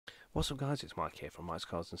What's up guys, it's Mike here from Mike's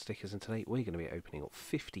Cards and Stickers, and today we're going to be opening up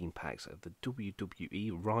 15 packs of the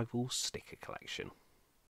WWE Rivals sticker collection.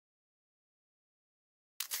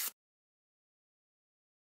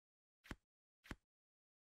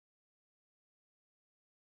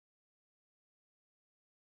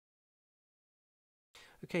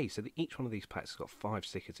 Okay, so each one of these packs has got 5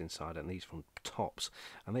 stickers inside, and these from Tops,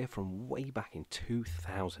 and they are from way back in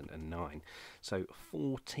 2009, so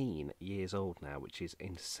 14 years old now, which is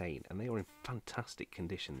insane, and they are in fantastic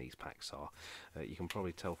condition. These packs are. You can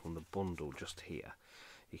probably tell from the bundle just here.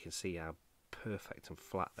 You can see how perfect and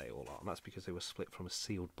flat they all are, and that's because they were split from a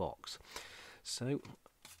sealed box. So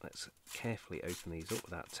let's carefully open these up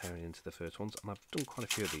without tearing into the first ones, and I've done quite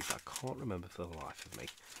a few of these, but I can't remember for the life of me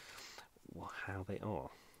how they are.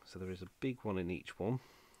 So there is a big one in each one,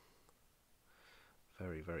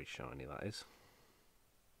 very shiny that is,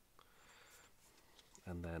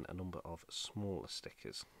 and then a number of smaller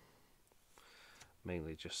stickers,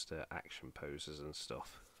 mainly just action poses and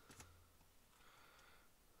stuff.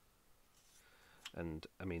 And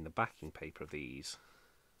I mean, the backing paper of these,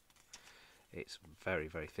 it's very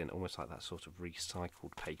thin, almost like that sort of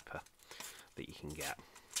recycled paper that you can get.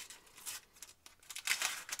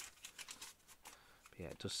 Yeah,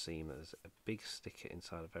 it does seem that there's a big sticker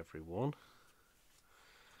inside of every one,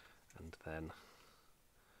 and then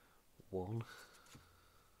 1,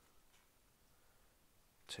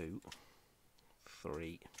 2,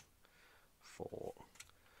 3, 4,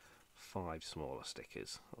 5 smaller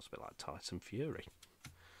stickers. That's a bit like Tyson Fury.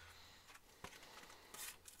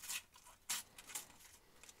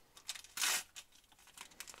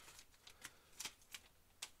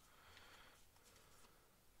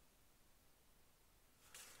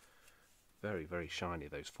 Very shiny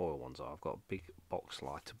those foil ones are. I've got a big box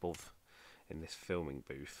light above in this filming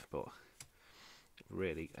booth, but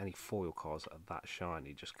really any foil cards that are that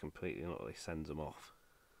shiny just completely and utterly sends them off.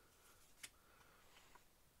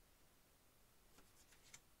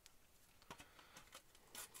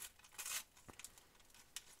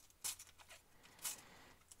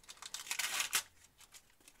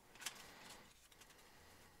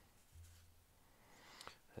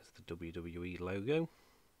 There's the WWE logo.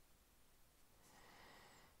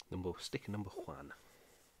 Sticker number 1.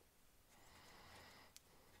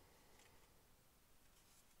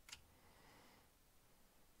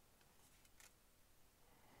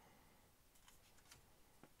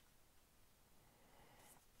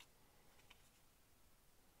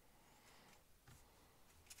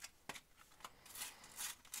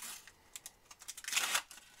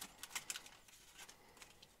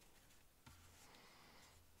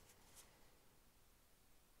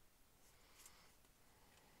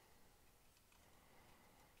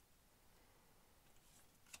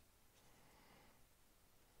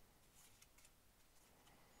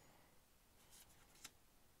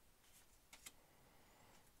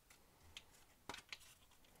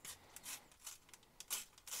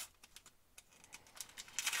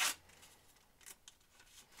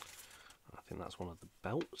 I think that's one of the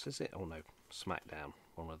belts, is it? Oh no, SmackDown,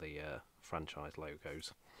 one of the franchise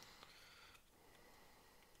logos.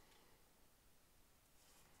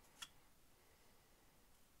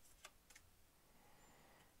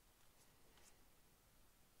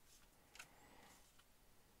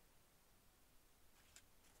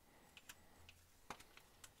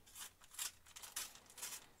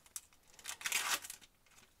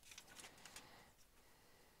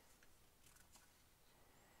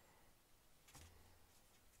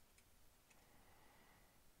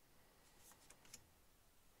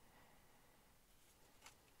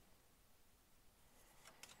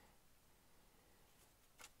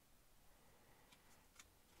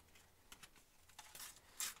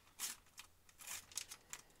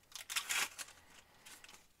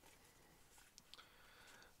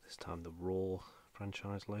 This time the Raw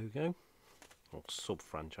franchise logo, or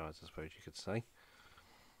sub-franchise I suppose you could say.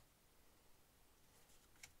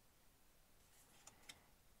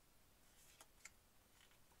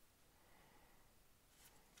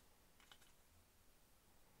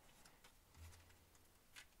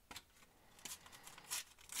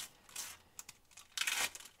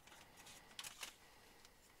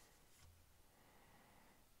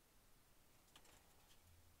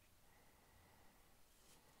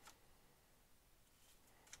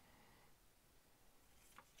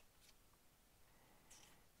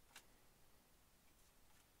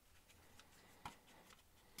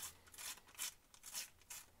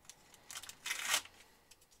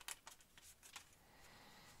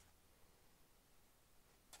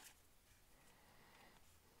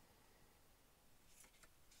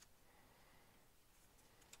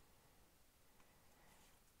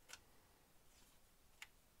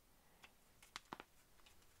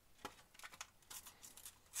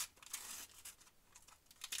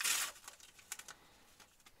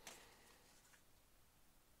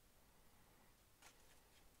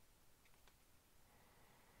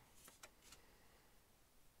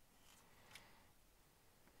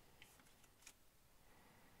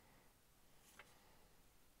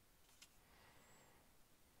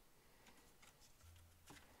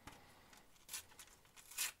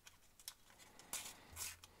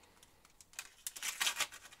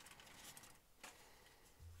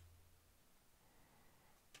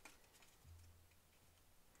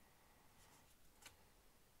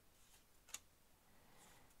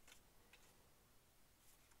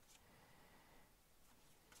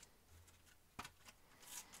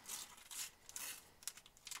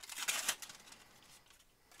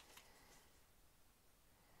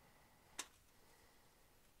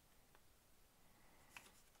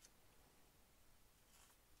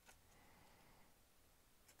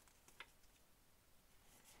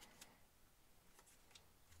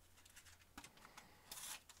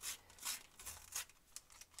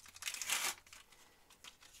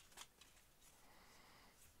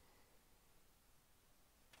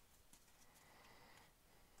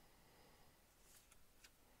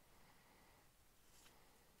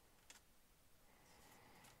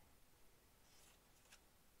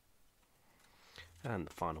 And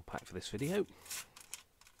the final pack for this video.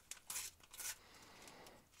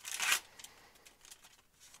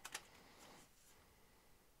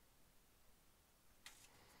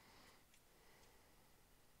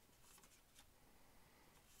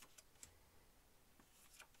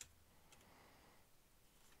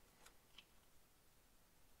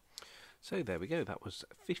 So there we go, that was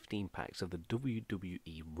 15 packs of the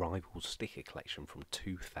WWE Rivals sticker collection from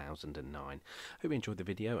 2009. Hope you enjoyed the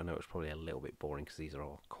video. I know it's probably a little bit boring because these are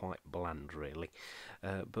all quite bland really.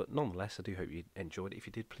 But nonetheless, I do hope you enjoyed it. If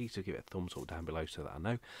you did, please do give it a thumbs up down below so that I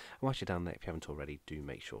know. And whilst you're down there, if you haven't already, do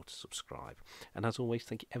make sure to subscribe. And as always,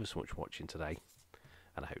 thank you ever so much for watching today.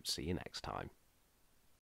 And I hope to see you next time.